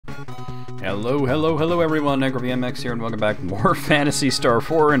Hello, hello, hello everyone, NegroVMX here, and welcome back to more Phantasy Star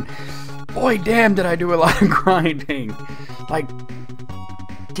 4, and boy damn did I do a lot of grinding. Like,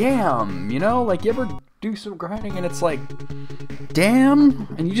 damn, you know, like you ever do some grinding and it's like, damn,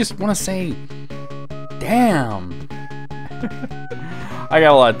 and you just want to say, damn. I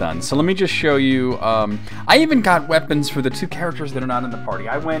got a lot done, so let me just show you, I even got weapons for the two characters that are not in the party.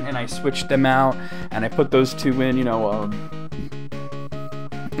 I went and I switched them out, and I put those two in, you know,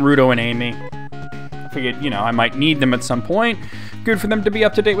 Rudo and Amy. I figured, you know, I might need them at some point. Good for them to be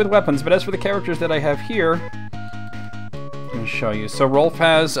up to date with weapons. But as for the characters that I have here, let me show you. So Rolf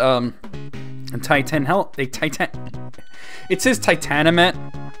has a Titan helmet. It says Titanimet.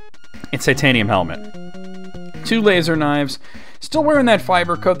 It's titanium helmet. 2 laser knives. Still wearing that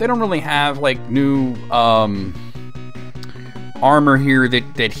fiber coat. They don't really have like new armor here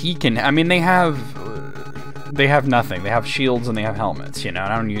that he can. I mean, they have nothing. They have shields and they have helmets, you know,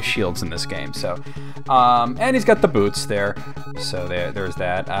 and I don't use shields in this game, so. And he's got the boots there, so there's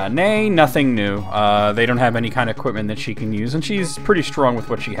that. Nay, nothing new. They don't have any kind of equipment that she can use, and she's pretty strong with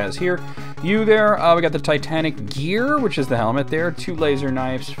what she has here. You there, we got the Titanic gear, which is the helmet there, 2 laser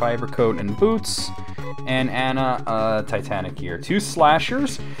knives, fiber coat, and boots. And Anna, Titanic gear. 2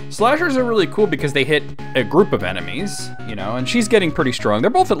 slashers. Slashers are really cool because they hit a group of enemies, you know, and she's getting pretty strong. They're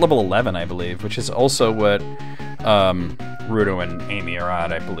both at level 11, I believe, which is also what Rudo and Amy are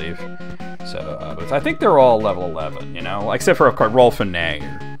at, I believe. So, but I think they're all level 11, you know, except for, of course, Rolf and Nay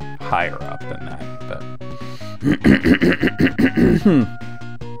are higher up than that, but...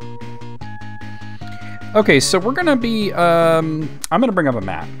 Okay, so we're gonna be, I'm gonna bring up a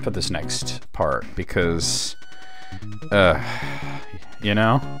map for this next part, because, you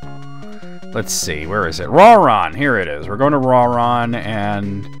know? Let's see, where is it? Rawron, here it is. We're going to Rawron,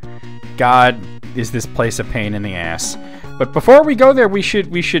 and God, is this place a pain in the ass. But before we go there, we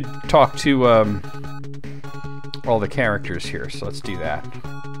should talk to, all the characters here, so let's do that.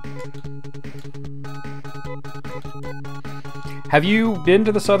 Have you been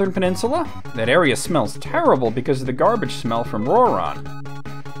to the Southern Peninsula? That area smells terrible because of the garbage smell from Rawron.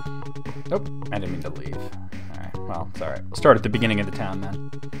 Nope, I didn't mean to leave. Alright, well, it's alright. We'll start at the beginning of the town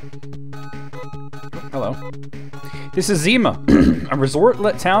then. Oh, hello. This is Zima, a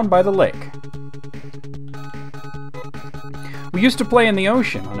resort-let town by the lake. We used to play in the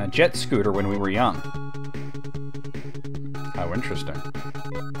ocean on a jet scooter when we were young. How interesting.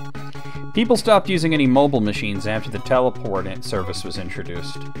 People stopped using any mobile machines after the teleport service was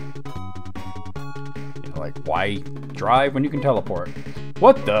introduced. You know, like, why drive when you can teleport?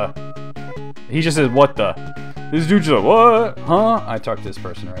 What the? He just says, what the? This dude just like, what? Huh? I talked to this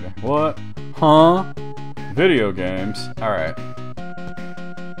person already. What? Huh? Video games. Alright.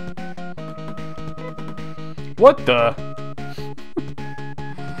 What the?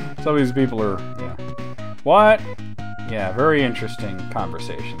 Some of these people are, yeah. What? Yeah, very interesting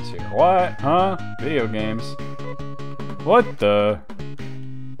conversations here. What? Huh? Video games. What the?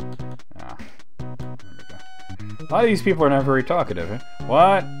 Ah, there we go. A lot of these people are not very talkative. Eh?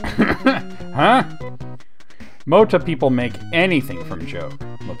 What? Huh? Mota people make anything from joke.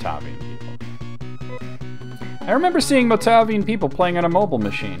 Motavian people. I remember seeing Motavian people playing on a mobile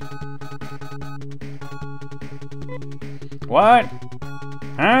machine. What?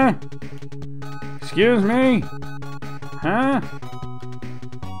 Huh? Excuse me? Huh?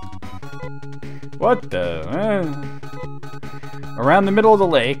 What the? Around the middle of the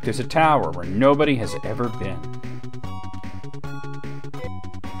lake, there's a tower where nobody has ever been.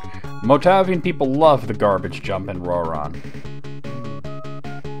 Motavian people love the garbage jump in Rawron.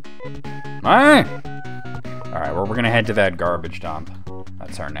 Alright, well, we're gonna head to that garbage dump.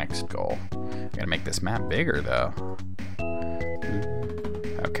 That's our next goal. Gotta make this map bigger, though.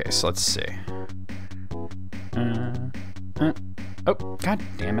 Okay, so let's see. Oh, god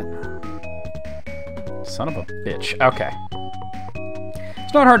damn it. Son of a bitch. Okay.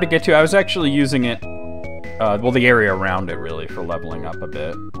 It's not hard to get to. I was actually using it, well, the area around it, really, for leveling up a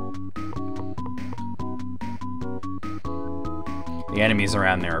bit. The enemies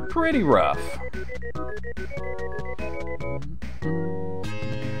around there are pretty rough.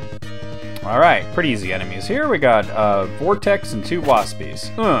 Alright, pretty easy enemies. Here we got Vortex and 2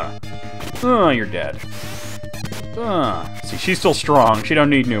 Waspies. You're dead. See, she's still strong. She don't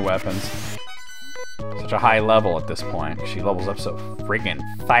need new weapons. Such a high level at this point. She levels up so friggin'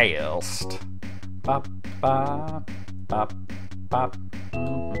 fast. Bop, bop, bop, bop.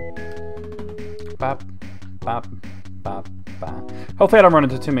 Bop, bop, bop, bop. Hopefully I don't run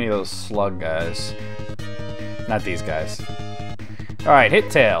into too many of those slug guys. Not these guys. Alright,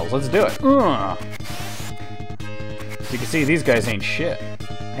 hit tails. Let's do it. So you can see these guys ain't shit.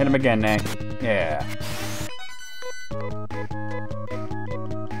 Hit him again, Nay. Yeah.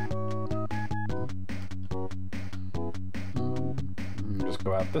 Just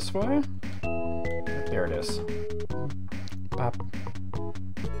go out this way. There it is. Pop.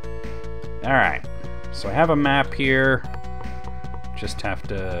 Alright. So I have a map here. Just have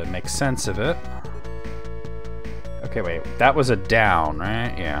to make sense of it. Okay, wait. That was a down,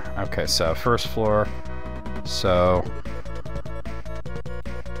 right? Yeah. Okay, so first floor. So...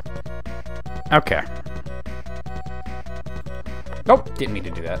 Okay. Nope, didn't mean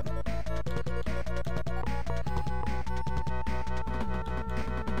to do that.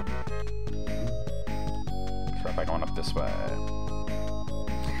 Try by going up this way.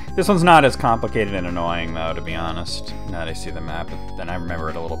 This one's not as complicated and annoying, though, to be honest. Now that I see the map, then I remember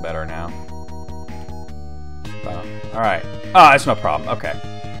it a little better now. Alright. Ah, it's no problem. Okay.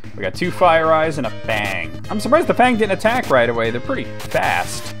 We got 2 Fire Eyes and a Fang. I'm surprised the Fang didn't attack right away. They're pretty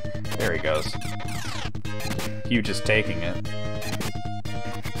fast. There he goes. Huge is taking it.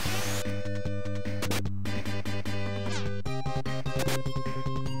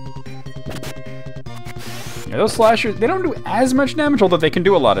 Yeah, those slashers, they don't do as much damage, although they can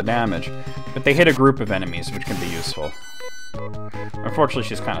do a lot of damage. But they hit a group of enemies, which can be useful. Unfortunately,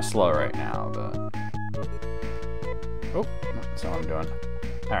 she's kind of slow right now, but... Oh, that's not what I'm doing.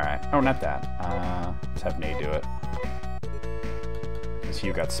 Alright. Oh, not that. Let's have Nay do it. Because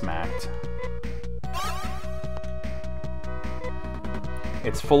Hugh got smacked.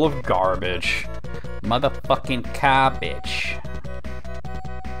 It's full of garbage. Motherfucking garbage.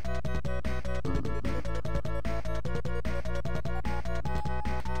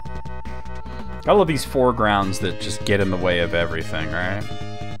 I love these foregrounds that just get in the way of everything, right?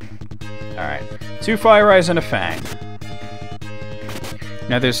 Alright. 2 Fire Eyes and a Fang.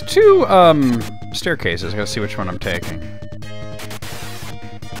 Now there's 2 staircases. I gotta see which one I'm taking.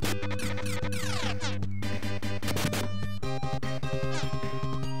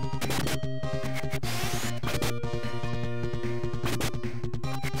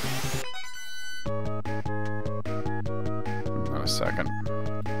 Wait a second.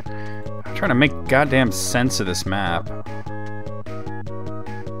 I'm trying to make goddamn sense of this map.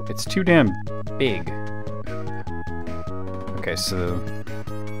 It's too damn big. Okay, so...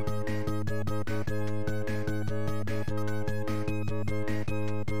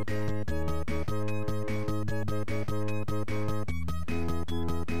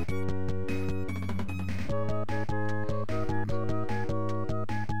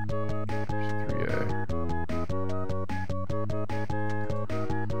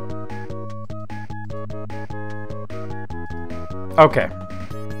 Okay.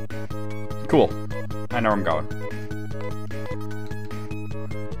 Cool. I know where I'm going.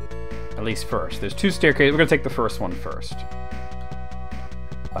 At least first. There's 2 staircases. We're gonna take the first one first.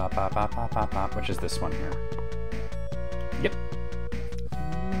 Bop, bop, bop, bop, bop, bop, which is this one here. Yep.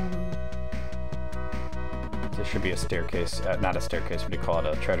 There should be a staircase. Not a staircase. What do you call it?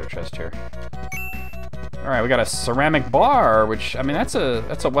 A treasure chest here. All right, we got a ceramic bar, which I mean that's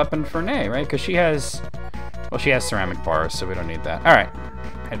a weapon for Nay, right? Because she has. Well, she has ceramic bars, so we don't need that. All right,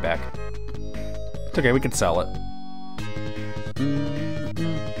 head back. It's okay, we can sell it.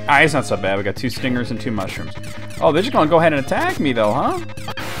 Ah, it's not so bad. We got 2 stingers and 2 mushrooms. Oh, they're just gonna go ahead and attack me, though, huh?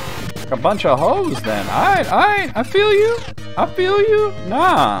 Like a bunch of hoes, then. All right, I feel you. I feel you.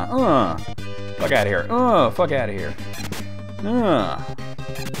 Nah, fuck out of here. Fuck out of here.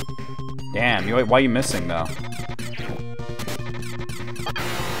 Damn, why are you missing, though?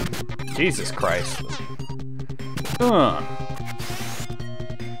 Jesus Christ.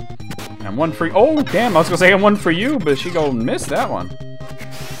 And one for you. Oh, damn, I was gonna say I'm one for you, but she go miss that one.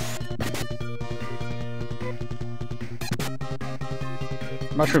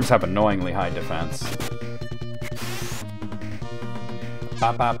 Mushrooms have annoyingly high defense.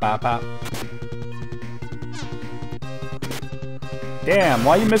 Pop, pop, pop, pop. Damn,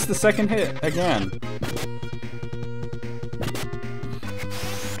 why you missed the second hit again?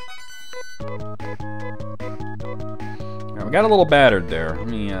 We got a little battered there. Let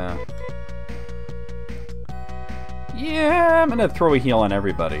me, yeah, I'm gonna throw a heal on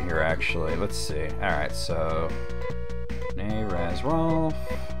everybody here, actually. Let's see. Alright, so... Nay, Raz, Rolf.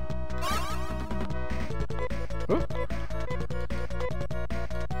 Oop.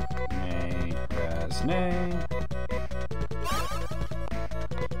 Nay, Raz, Nay.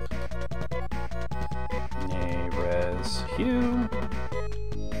 Nay, Raz, Hugh.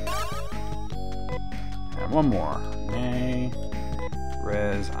 And one more. Nay,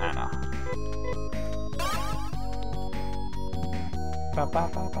 Res, Anna.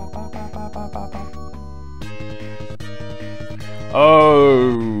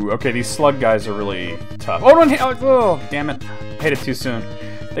 Oh, okay, these slug guys are really tough. Oh, don't hit, oh, damn it. Hit it too soon.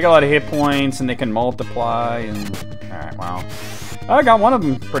 They got a lot of hit points, and they can multiply, and... Alright, wow. I got one of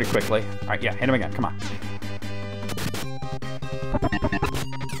them pretty quickly. Alright, yeah, hit him again, come on.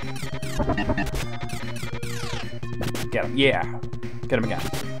 Get him, yeah. Get him again.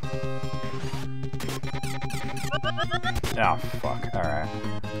 Oh, fuck, alright.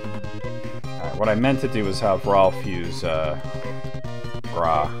 Alright, what I meant to do was have Rolf use,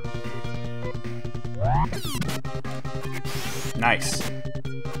 Bra. Nice.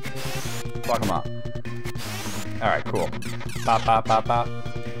 Fuck him up. Alright, cool. Pop, pop, pop, pop.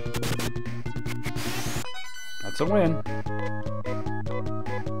 That's a win.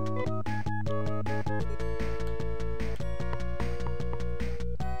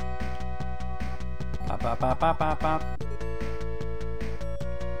 Pop, pop, pop, pop, pop, pop.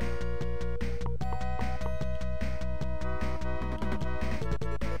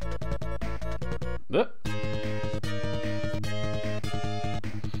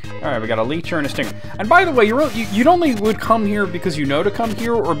 Alright, we got a leecher and a stinger. And by the way, you'd only would come here because you know to come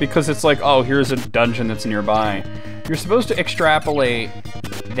here, or because it's like, oh, here's a dungeon that's nearby. You're supposed to extrapolate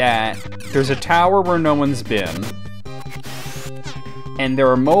that there's a tower where no one's been, and there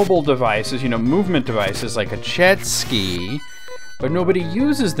are mobile devices, you know, movement devices like a jet ski, but nobody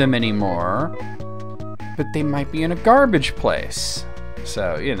uses them anymore, but they might be in a garbage place.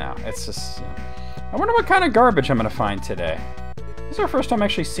 So, you know, it's just... You know. I wonder what kind of garbage I'm gonna find today. This is our first time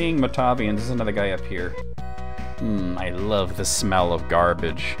actually seeing Motavians. There's another guy up here. I love the smell of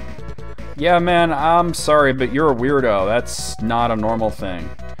garbage. Yeah, man, I'm sorry, but you're a weirdo. That's not a normal thing.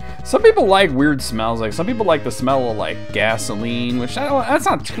 Some people like weird smells. Like, some people like the smell of, like, gasoline, which that's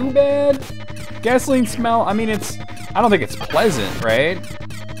not too bad. Gasoline smell, I mean, I don't think it's pleasant, right?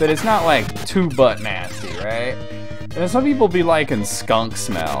 But it's not, like, too butt nasty, right? And some people be liking skunk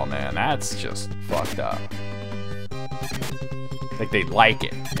smell, man. That's just fucked up. Like, they like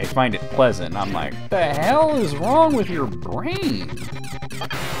it. They find it pleasant. And I'm like, the hell is wrong with your brain?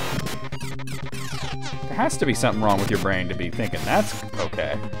 There has to be something wrong with your brain to be thinking that's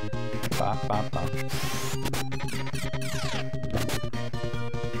okay. Bop, bop, bop.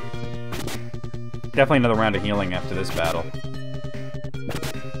 Definitely another round of healing after this battle.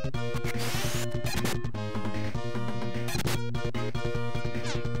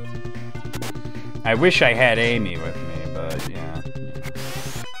 I wish I had Amy with me, but yeah.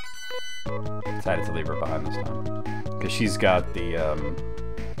 Decided to leave her behind this time. Because she's got the,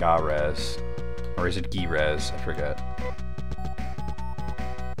 Ga-Res. Or is it Gi-Res? I forget.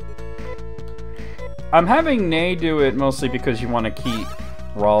 I'm having Nay do it mostly because you want to keep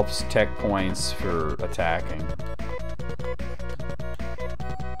Rolf's tech points for attacking.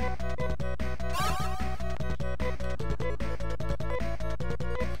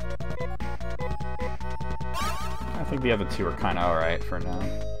 I think the other two are kind of alright for now.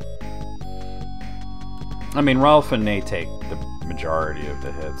 I mean, Rolf and Nay take the majority of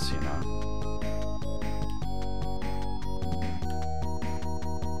the hits, you know.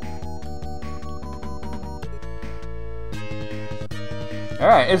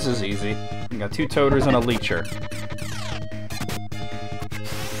 Alright, this is easy. We got 2 Toters and a Leecher.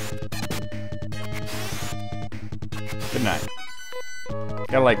 Good night.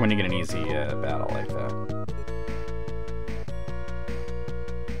 I like when you get an easy battle like that.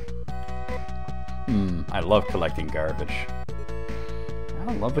 I love collecting garbage.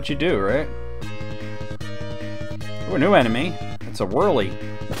 I love what you do, right? Ooh, a new enemy. It's a Whirly.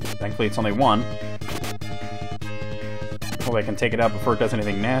 Thankfully, it's only one. Hopefully I can take it out before it does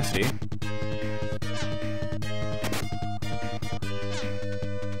anything nasty.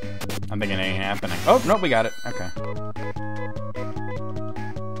 I'm thinking it ain't happening. Oh, nope, we got it. Okay.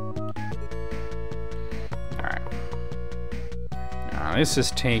 Alright. Now, this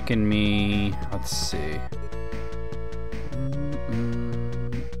has taken me... Let's see.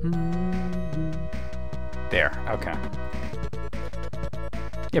 There, okay.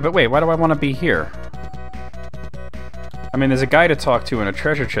 Yeah, but wait, why do I want to be here? I mean, there's a guy to talk to in a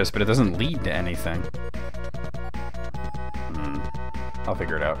treasure chest, but it doesn't lead to anything. I'll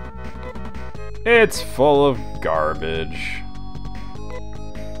figure it out. It's full of garbage.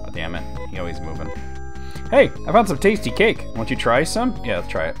 Oh, damn it. He always moving. Hey, I found some tasty cake. Won't you try some? Yeah, let's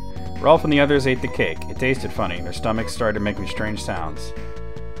try it. Rolf and the others ate the cake. It tasted funny. Their stomachs started making strange sounds.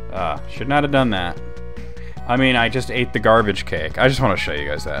 Should not have done that. I mean, I just ate the garbage cake. I just want to show you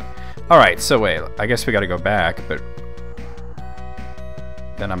guys that. Alright, so wait. I guess we gotta go back, but...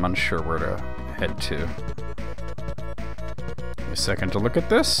 then I'm unsure where to head to. Give me a second to look at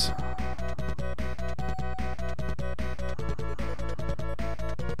this.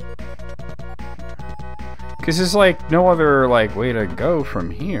 Because there's like no other like way to go from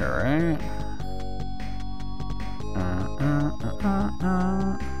here, right?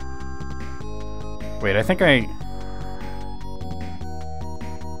 Wait, I think I...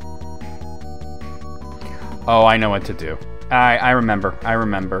 Oh, I know what to do. I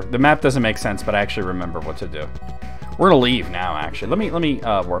remember. The map doesn't make sense, but I actually remember what to do. We're gonna leave now, actually. Let me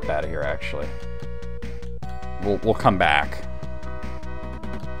warp out of here, actually. We'll come back.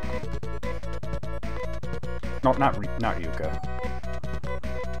 No, not Yuka.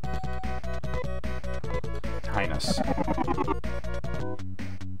 Highness.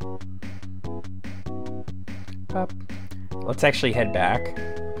 Up. Let's actually head back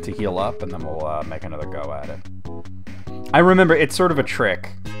to heal up, and then we'll make another go at it. I remember, it's sort of a trick.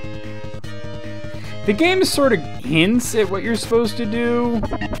 The game sort of hints at what you're supposed to do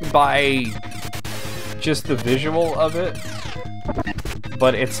by just the visual of it,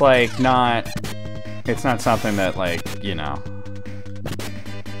 but it's like not... It's not something that, like, you know,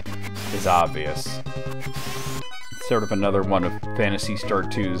 is obvious. It's sort of another one of Phantasy Star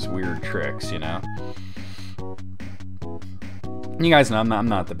 2's weird tricks, you know? You guys know I'm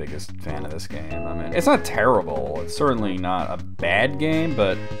not the biggest fan of this game. I mean, it's not terrible. It's certainly not a bad game,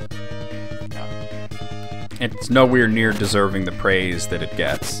 but you know, it's nowhere near deserving the praise that it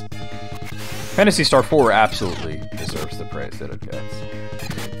gets. Phantasy Star 4 absolutely deserves the praise that it gets.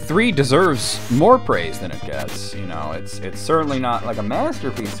 3 deserves more praise than it gets. You know, it's certainly not like a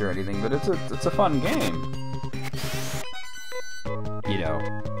masterpiece or anything, but it's a fun game. You know,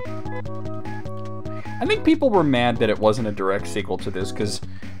 I think people were mad that it wasn't a direct sequel to this, because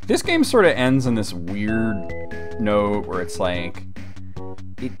this game sort of ends on this weird note where it's like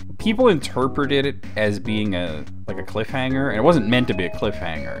people interpreted it as being a cliffhanger, and it wasn't meant to be a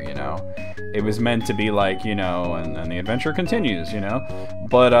cliffhanger, you know. It was meant to be like, you know, and the adventure continues, you know.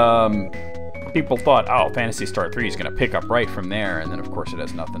 But people thought, oh, Phantasy Star 3 is going to pick up right from there, and then of course it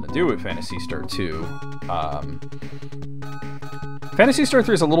has nothing to do with Phantasy Star 2. Phantasy Star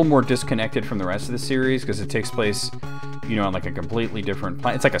 3 is a little more disconnected from the rest of the series because it takes place, you know, on like a completely different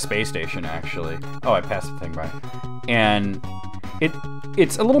planet. It's like a space station, actually. Oh, I passed the thing by. And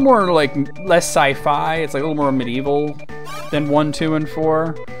it's a little more like less sci-fi. It's like a little more medieval than 1, 2, and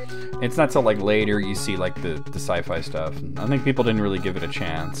 4. It's not till like later you see like the sci-fi stuff. I think people didn't really give it a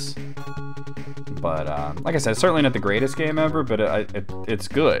chance. But like I said, it's certainly not the greatest game ever, but it's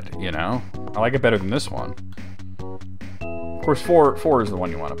good, you know? I like it better than this one. Of course, 4 is the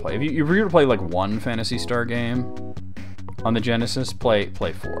one you want to play. If you were to play like one Phantasy Star game on the Genesis, play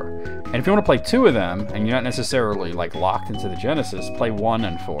 4. And if you want to play 2 of them, and you're not necessarily like locked into the Genesis, play 1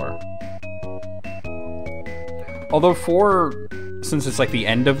 and 4. Although 4, since it's like the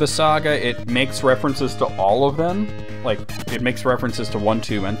end of the saga, it makes references to all of them. Like, it makes references to 1,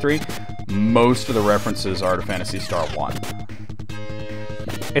 2, and 3. Most of the references are to Phantasy Star 1.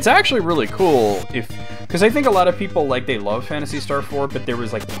 It's actually really cool because I think a lot of people, like, they love Phantasy Star 4, but there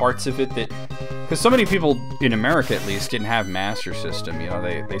was, like, parts of it that... Because so many people, in America at least, didn't have Master System, you know,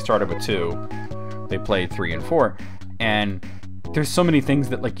 they started with 2, they played 3 and 4, and there's so many things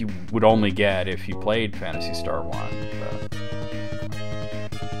that, like, you would only get if you played Phantasy Star 1, but...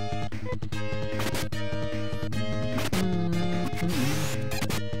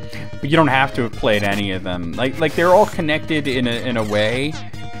 But you don't have to have played any of them. Like they're all connected in a way,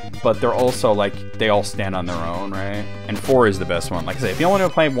 but they're also like they all stand on their own, right? And 4 is the best one. Like I say, if you only want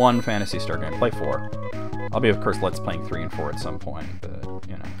to play one Phantasy Star game, play 4. I'll be, of course, let's playing 3 and 4 at some point, but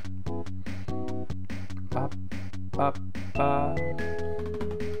you know. Bop, bop, bop.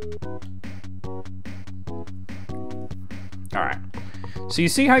 All right. So you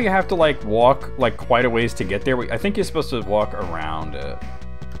see how you have to like walk like quite a ways to get there? I think you're supposed to walk around it.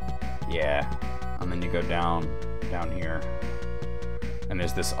 Yeah, and then you go down here, and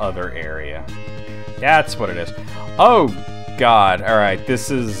there's this other area. That's what it is. Oh, God. All right,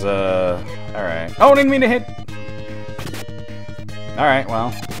 this is, all right. Oh, I didn't mean to hit. All right,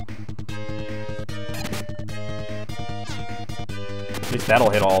 well. At least that'll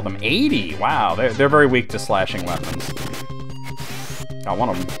hit all of them. 80, wow. They're very weak to slashing weapons. Got one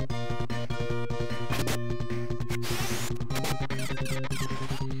of them.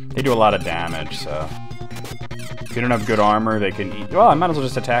 They do a lot of damage, so... If you don't have good armor, they can eat... Well, I might as well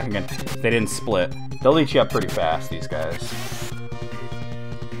just attack again. They didn't split. They'll eat you up pretty fast, these guys.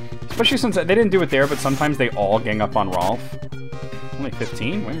 Especially since they didn't do it there, but sometimes they all gang up on Rolf. Only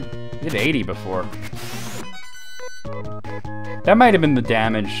 15? Wait, they did 80 before. That might have been the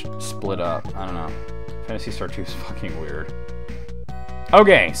damage split up. I don't know. Phantasy Star 2 is fucking weird.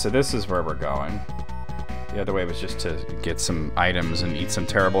 Okay, so this is where we're going. The other way was just to get some items and eat some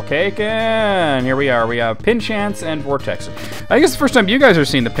terrible cake, and here we are. We have Pinchants and Vortex. I guess the first time you guys are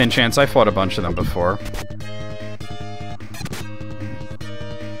seeing the Pinchants. I fought a bunch of them before.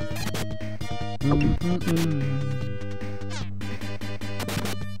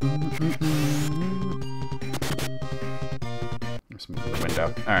 Let's move the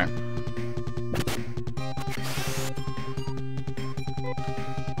window. All right.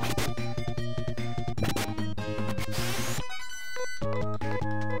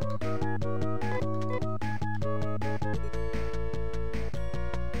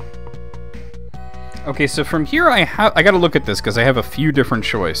 Okay, so from here I gotta look at this because I have a few different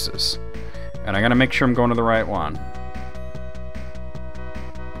choices. And I gotta make sure I'm going to the right one.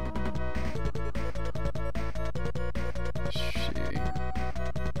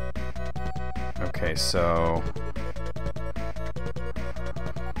 Okay, so...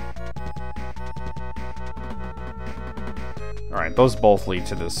 Alright, those both lead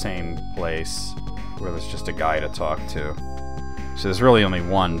to the same place where there's just a guy to talk to. So there's really only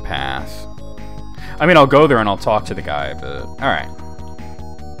one path. I mean, I'll go there and I'll talk to the guy, but... Alright.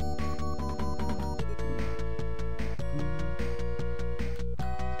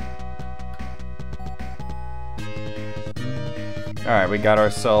 Alright, we got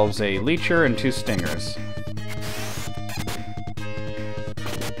ourselves a Leecher and 2 Stingers.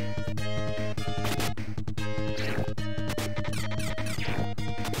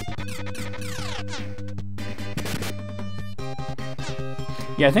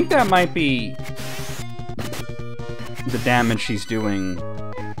 Yeah, I think that might be the damage she's doing.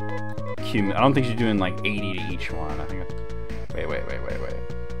 I don't think she's doing like 80 to each one. I think. Wait.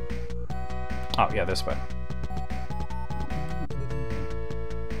 Oh yeah, this way.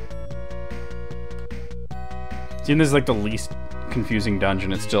 See, this is like the least confusing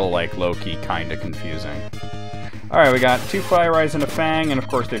dungeon. It's still like low-key kind of confusing. All right, we got 2 Fire Eyes and a Fang, and of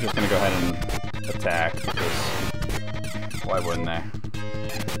course they're just gonna go ahead and attack because why wouldn't they?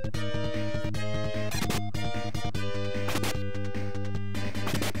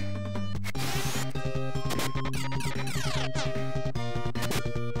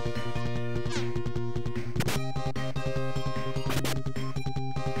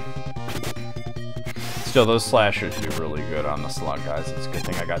 Still, those slashers do really good on the slug, guys. It's a good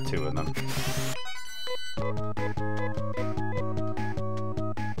thing I got 2 of them.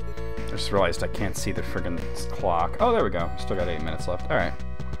 I just realized I can't see the friggin' clock. Oh, there we go. Still got 8 minutes left. Alright.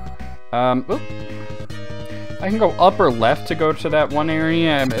 Oop. I can go up or left to go to that one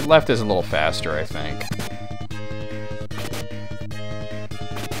area. Left is a little faster, I think.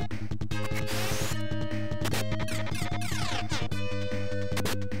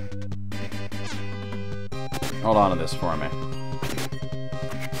 Hold on to this for me.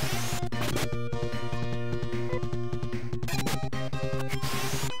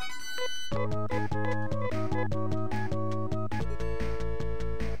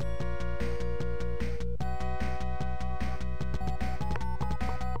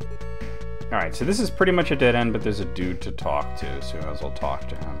 Alright, so this is pretty much a dead end, but there's a dude to talk to, so I might as well talk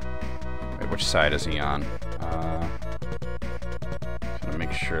to him. Wait, which side is he on? Just gonna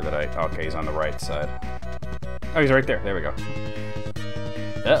make sure that okay, he's on the right side. Oh, he's right there. There we go.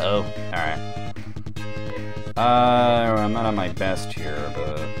 Uh-oh. Alright. I'm not on my best here,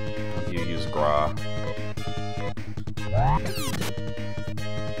 but you use Gra.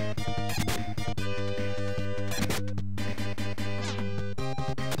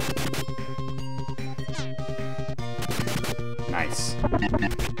 Nice.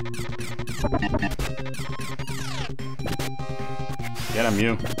 Get him,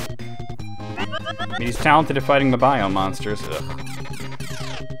 you. He's talented at fighting the bio monsters. Ugh.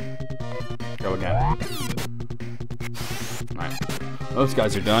 Go again. Alright. Those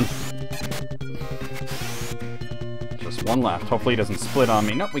guys are done. Just one left. Hopefully he doesn't split on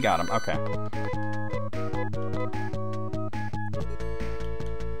me. Nope, we got him. Okay.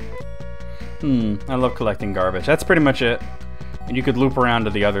 I love collecting garbage. That's pretty much it. And you could loop around to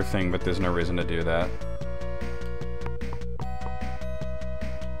the other thing, but there's no reason to do that.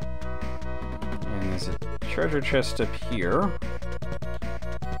 And there's a treasure chest up here.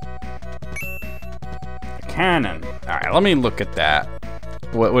 A cannon. Alright, let me look at that.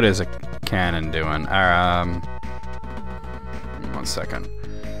 What is a cannon doing? 1 second.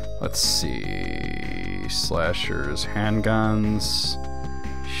 Let's see. Slashers, handguns,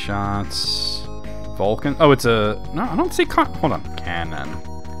 shots. Vulcan. Oh, it's a... No, I don't see... Hold on. Cannon.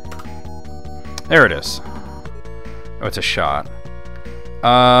 There it is. Oh, it's a shot.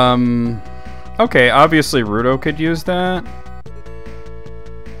 Okay, obviously Rudo could use that.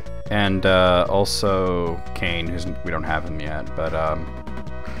 and also Kane, who's we don't have him yet, but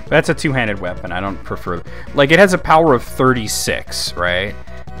that's a two-handed weapon. I don't prefer, like, it has a power of 36, right?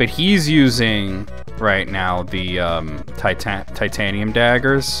 But he's using right now the titanium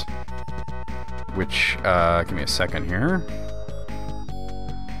daggers, which give me a second here.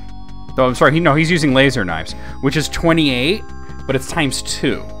 Oh, I'm sorry. He's using laser knives, which is 28, but it's times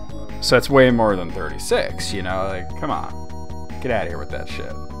 2. So it's way more than 36, you know? Like, come on. Get out of here with that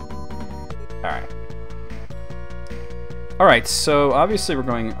shit. Alright. Alright, so obviously we're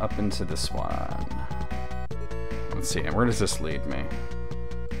going up into this one. Let's see, and where does this lead me?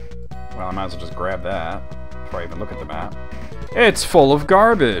 Well, I might as well just grab that before I even look at the map. It's full of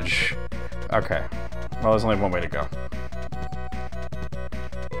garbage! Okay. Well, there's only one way to go.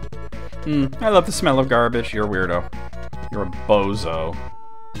 I love the smell of garbage. You're a weirdo. You're a bozo.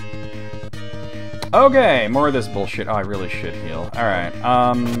 Okay, more of this bullshit. Oh, I really should heal. Alright,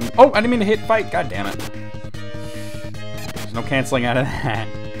 oh, I didn't mean to hit fight. God damn it. There's no canceling out of that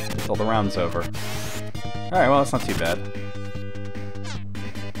until the round's over. Alright, well, that's not too bad.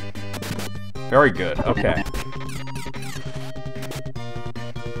 Very good. Okay.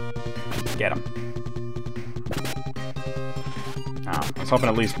 Get him. Oh, I was hoping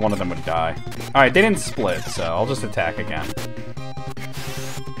at least one of them would die. Alright, they didn't split, so I'll just attack again.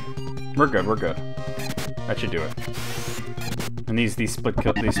 We're good, we're good. That should do it. And these split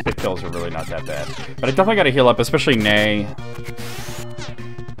kills are really not that bad. But I definitely gotta heal up, especially Nay.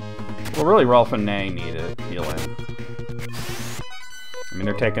 Well, really, Rolf and Nay need it healing. I mean,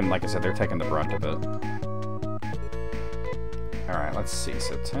 they're taking, like I said, they're taking the brunt of it. Alright, let's see.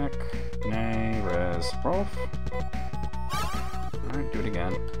 So, tech, Nay, Res, Rolf. Alright, do it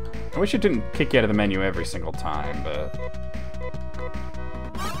again. I wish it didn't kick you out of the menu every single time, but...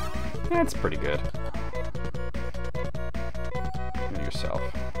 that's pretty good. Do yourself.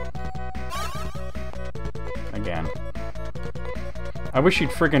 Again. I wish you'd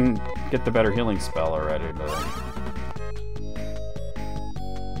friggin' get the better healing spell already, but...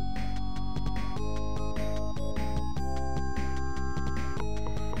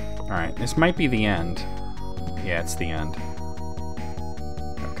 Alright, this might be the end. Yeah, it's the end.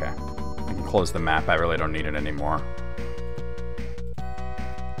 Okay. I can close the map, I really don't need it anymore.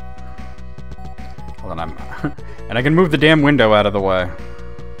 Hold on, and I can move the damn window out of the way.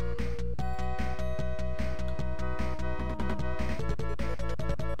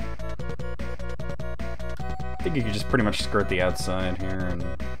 I think you could just pretty much skirt the outside here and...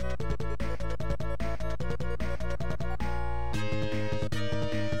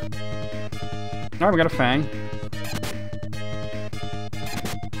 Alright, we got a Fang.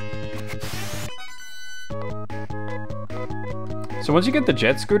 So once you get the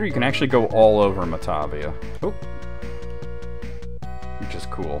jet scooter, you can actually go all over Motavia. Oh. Which is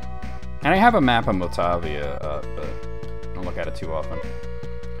cool. And I have a map of Motavia, but I don't look at it too often.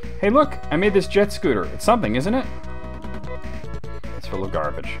 Hey look, I made this jet scooter. It's something, isn't it? It's full of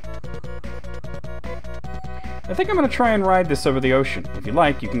garbage. I think I'm gonna try and ride this over the ocean. If you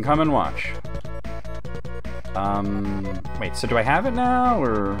like, you can come and watch. Wait, so do I have it now,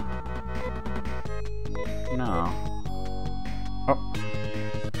 or...? No. Oh.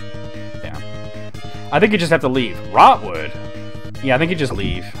 Damn. I think you just have to leave. Rotwood? Yeah, I think you just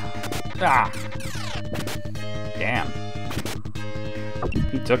leave. Ah! Damn.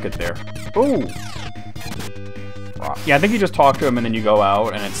 He took it there. Ooh! Yeah, I think you just talk to him and then you go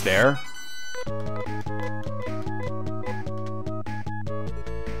out and it's there.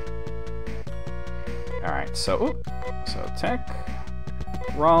 Alright, so... Ooh. So, Tech.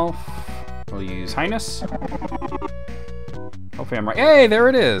 Rolf. We'll use Highness. Hopefully I'm right. Hey, there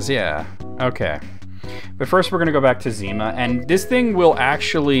it is, yeah. Okay. But first we're gonna go back to Zima, and this thing will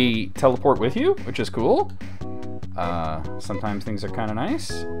actually teleport with you, which is cool. Sometimes things are kind of nice.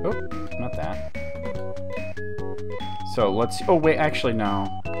 Oh, not that. So let's, oh wait, actually no.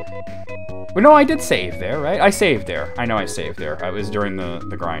 Well, no, I did save there, right? I saved there. I know I saved there. I was during the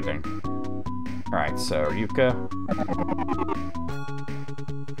grinding. Alright, so Ryuka.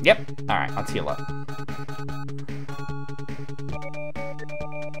 Yep, alright, let's heal up.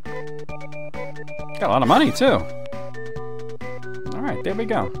 Got a lot of money, too. Alright, there we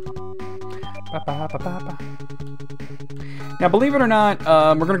go. Now, believe it or not,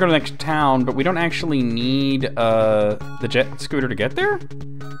 we're gonna go to the next town, but we don't actually need the jet scooter to get there.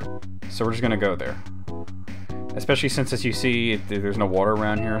 So we're just gonna go there. Especially since, as you see, there's no water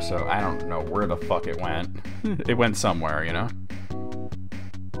around here, so I don't know where the fuck it went. It went somewhere, you know?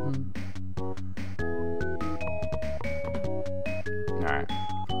 Alright.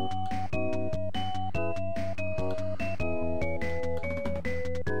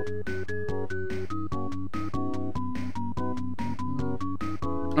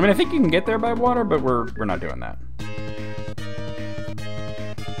 I mean, I think you can get there by water, but we're not doing that.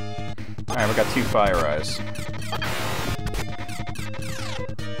 Alright, we got 2 fire eyes.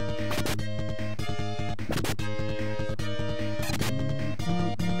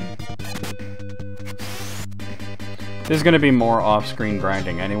 There's going to be more off-screen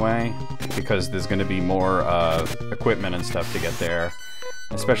grinding anyway, because there's going to be more equipment and stuff to get there.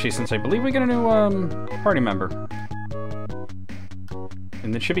 Especially since I believe we get a new party member.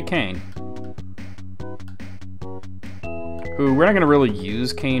 And it should be Kane. Who, we're not going to really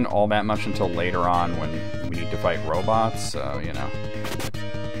use Kane all that much until later on when we need to fight robots, so, you know.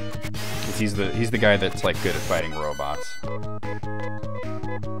 Because he's the guy that's, like, good at fighting robots.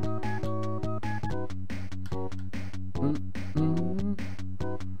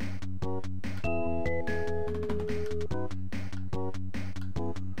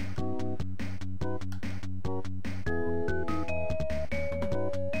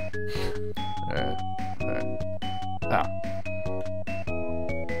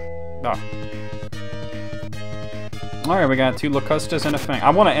 Alright, we got 2 Locustas and a Fang. I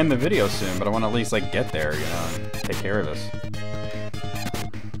want to end the video soon, but I want to at least, like, get there, you know, and take care of this.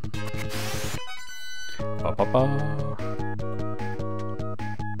 Ba-ba-ba.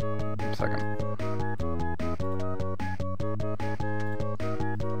 Second.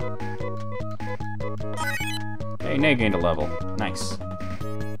 Hey, Nay gained a level. Nice.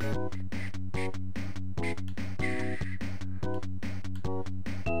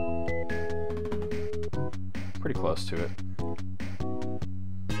 Pretty close to it.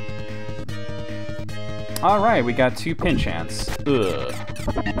 Alright, we got 2 pinch ants. Ugh.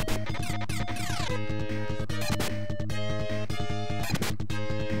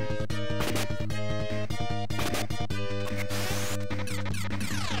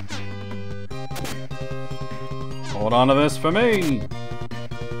 Hold on to this for me!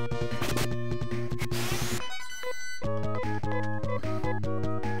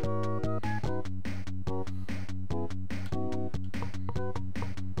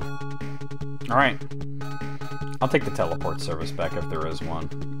 Alright. I'll take the teleport service back if there is one.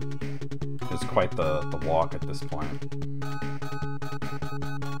 It's quite the walk at this point.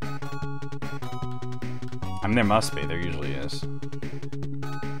 I mean, there must be. There usually is.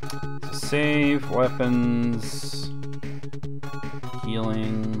 So save, weapons,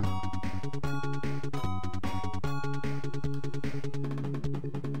 healing.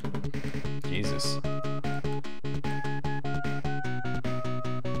 Jesus.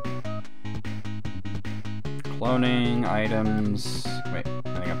 Cloning, items. Wait,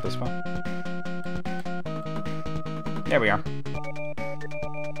 anything up this one? There we are.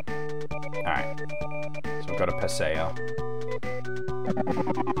 Alright. So we'll go to Paseo.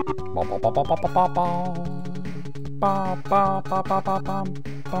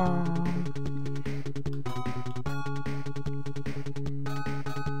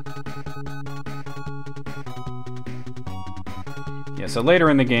 Yeah, so later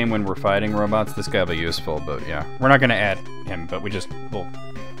in the game when we're fighting robots, this guy will be useful, but yeah. We're not gonna add him, but we'll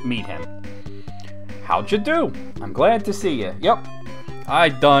meet him. How'd you do? I'm glad to see you. Yep. I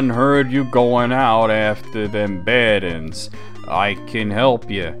done heard you going out after them bad-uns. I can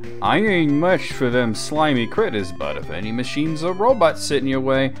help you. I ain't much for them slimy critters, but if any machines or robots sit in your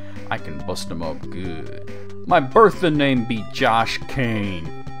way, I can bust them up good. My birthday name be Josh Kane.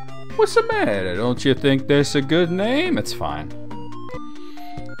 What's the matter? Don't you think that's a good name? It's fine.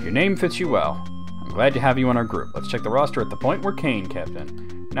 Your name fits you well. I'm glad to have you in our group. Let's check the roster at the point where Kane kept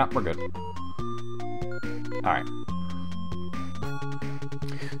in. No, we're good. Alright.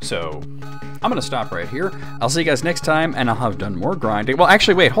 So, I'm gonna stop right here. I'll see you guys next time, and I'll have done more grinding. Well,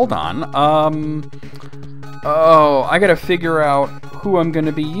 actually, wait, hold on. Oh, I gotta figure out who I'm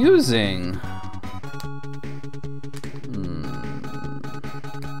gonna be using.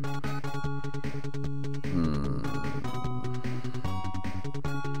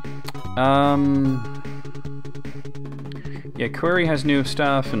 Yeah, Query has new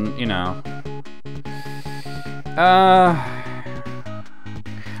stuff, and, you know. I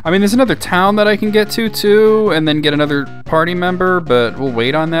mean, there's another town that I can get to, too, and then get another party member, but we'll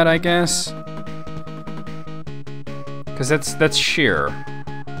wait on that, I guess. Because that's Sheer.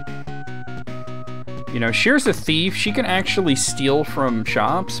 You know, Sheer's a thief. She can actually steal from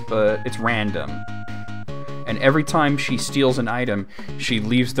shops, but it's random. And every time she steals an item, she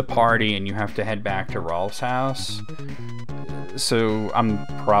leaves the party and you have to head back to Rolf's house. So I'm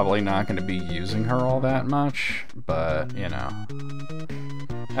probably not going to be using her all that much, but, you know.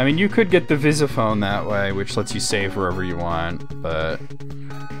 I mean, you could get the Visiphone that way, which lets you save wherever you want, but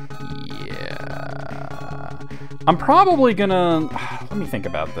yeah. I'm probably gonna... Let me think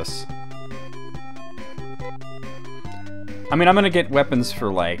about this. I mean, I'm gonna get weapons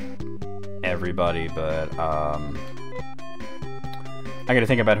for, like, everybody, but, I gotta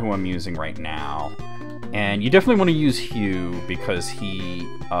think about who I'm using right now. And you definitely want to use Hugh, because he's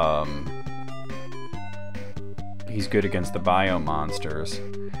good against the bio monsters.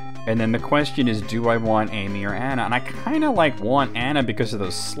 And then the question is, do I want Amy or Anna? And I kind of like want Anna because of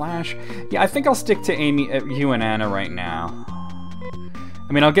those slash. Yeah, I think I'll stick to Hugh and Anna right now.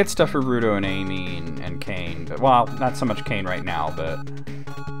 I mean, I'll get stuff for Rudo and Amy and Kane, but, well, not so much Kane right now, but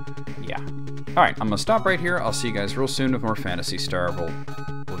yeah. All right, I'm gonna stop right here. I'll see you guys real soon with more Phantasy Star.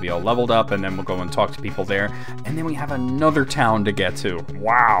 We'll be all leveled up, and then we'll go and talk to people there, and then we have another town to get to.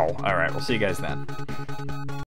 Wow. All right, we'll see you guys then.